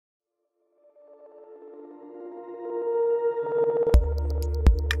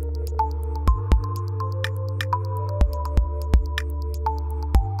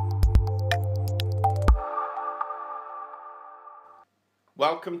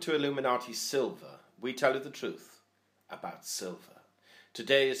Welcome to Illuminati Silver. We tell you the truth about silver.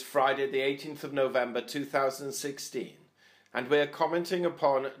 Today is Friday the 18th of November 2016 and we're commenting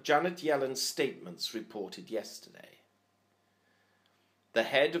upon Janet Yellen's statements reported yesterday. The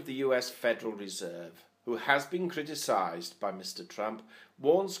head of the US Federal Reserve, who has been criticized by Mr. Trump,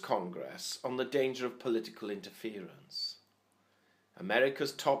 warns Congress on the danger of political interference.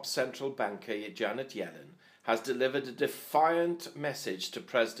 America's top central banker, Janet Yellen, has delivered a defiant message to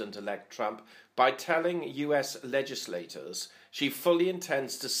President-elect Trump by telling US legislators she fully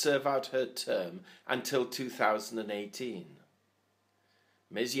intends to serve out her term until 2018.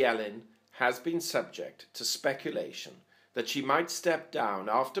 Ms. Yellen has been subject to speculation that she might step down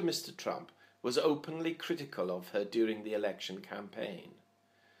after Mr. Trump was openly critical of her during the election campaign.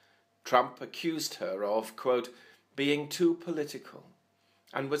 Trump accused her of, quote, being too political,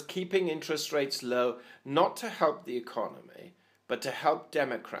 and was keeping interest rates low not to help the economy, but to help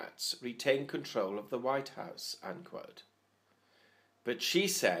Democrats retain control of the White House, unquote. But she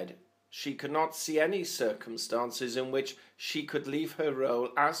said she could not see any circumstances in which she could leave her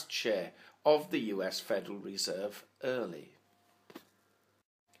role as chair of the US Federal Reserve early.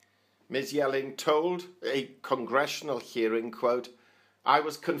 Ms. Yellen told a congressional hearing, quote, I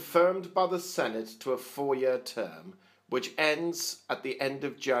was confirmed by the Senate to a 4-year term, which ends at the end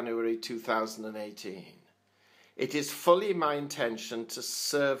of January 2018. It is fully my intention to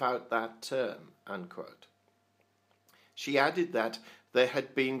serve out that term, unquote. She added that there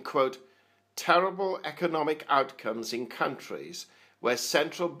had been, quote, terrible economic outcomes in countries where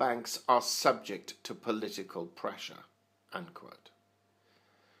central banks are subject to political pressure, unquote.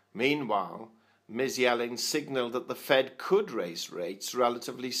 Meanwhile, Ms. Yellen signaled that the Fed could raise rates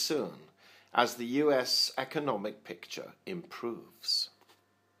relatively soon, as the US economic picture improves.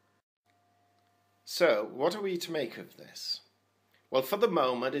 So, what are we to make of this? Well, for the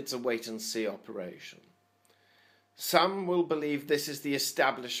moment, it's a wait-and-see operation. Some will believe this is the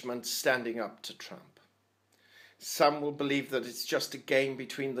establishment standing up to Trump. Some will believe that it's just a game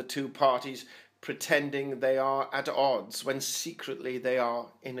between the two parties pretending they are at odds when secretly they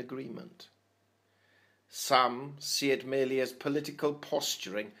are in agreement. Some see it merely as political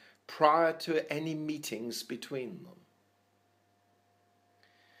posturing prior to any meetings between them.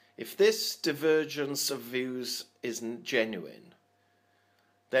 If this divergence of views isn't genuine,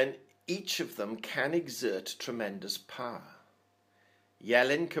 then each of them can exert tremendous power.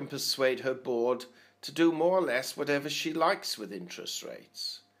 Yellen can persuade her board to do more or less whatever she likes with interest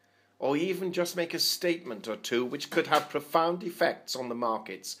rates, or even just make a statement or two which could have profound effects on the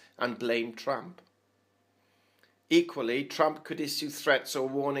markets and blame Trump. Equally, Trump could issue threats or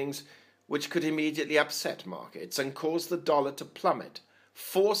warnings which could immediately upset markets and cause the dollar to plummet,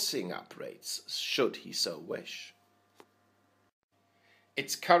 forcing up rates should he so wish.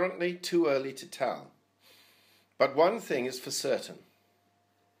 It's currently too early to tell, but one thing is for certain.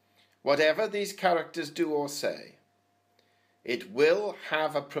 Whatever these characters do or say, it will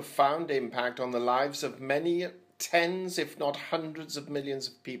have a profound impact on the lives of many tens, if not hundreds of millions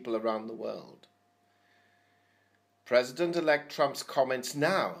of people around the world. President-elect Trump's comments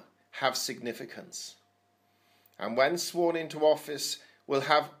now have significance, and when sworn into office will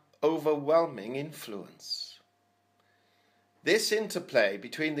have overwhelming influence. This interplay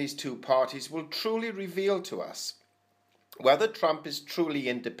between these two parties will truly reveal to us whether Trump is truly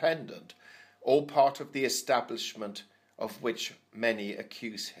independent or part of the establishment of which many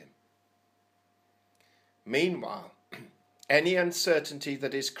accuse him. Meanwhile, any uncertainty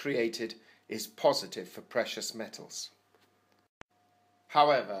that is created is positive for precious metals.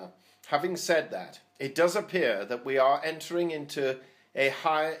 However, having said that, it does appear that we are entering into a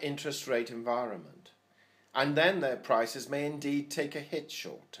higher interest rate environment, and then their prices may indeed take a hit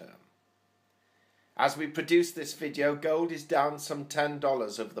short term. As we produce this video, gold is down some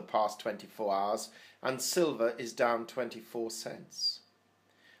 $10 over the past 24 hours, and silver is down 24 cents.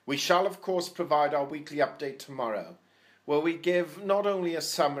 We shall, of course, provide our weekly update tomorrow, where we give not only a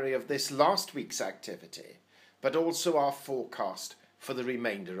summary of this last week's activity, but also our forecast for the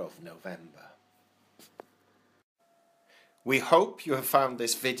remainder of November. We hope you have found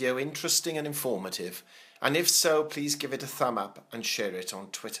this video interesting and informative, and if so, please give it a thumb up and share it on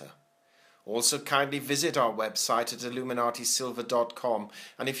Twitter. Also, kindly visit our website at illuminatisilver.com,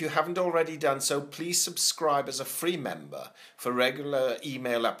 and if you haven't already done so, please subscribe as a free member for regular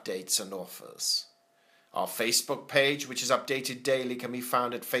email updates and offers. Our Facebook page, which is updated daily, can be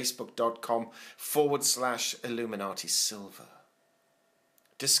found at facebook.com/illuminatisilver.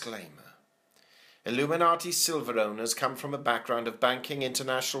 Disclaimer. Illuminati silver owners come from a background of banking,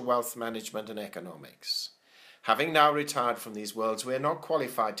 international wealth management and economics. Having now retired from these worlds, we are not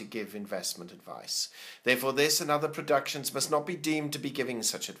qualified to give investment advice. Therefore, this and other productions must not be deemed to be giving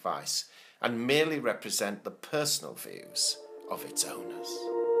such advice, and merely represent the personal views of its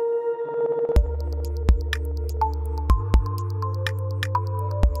owners.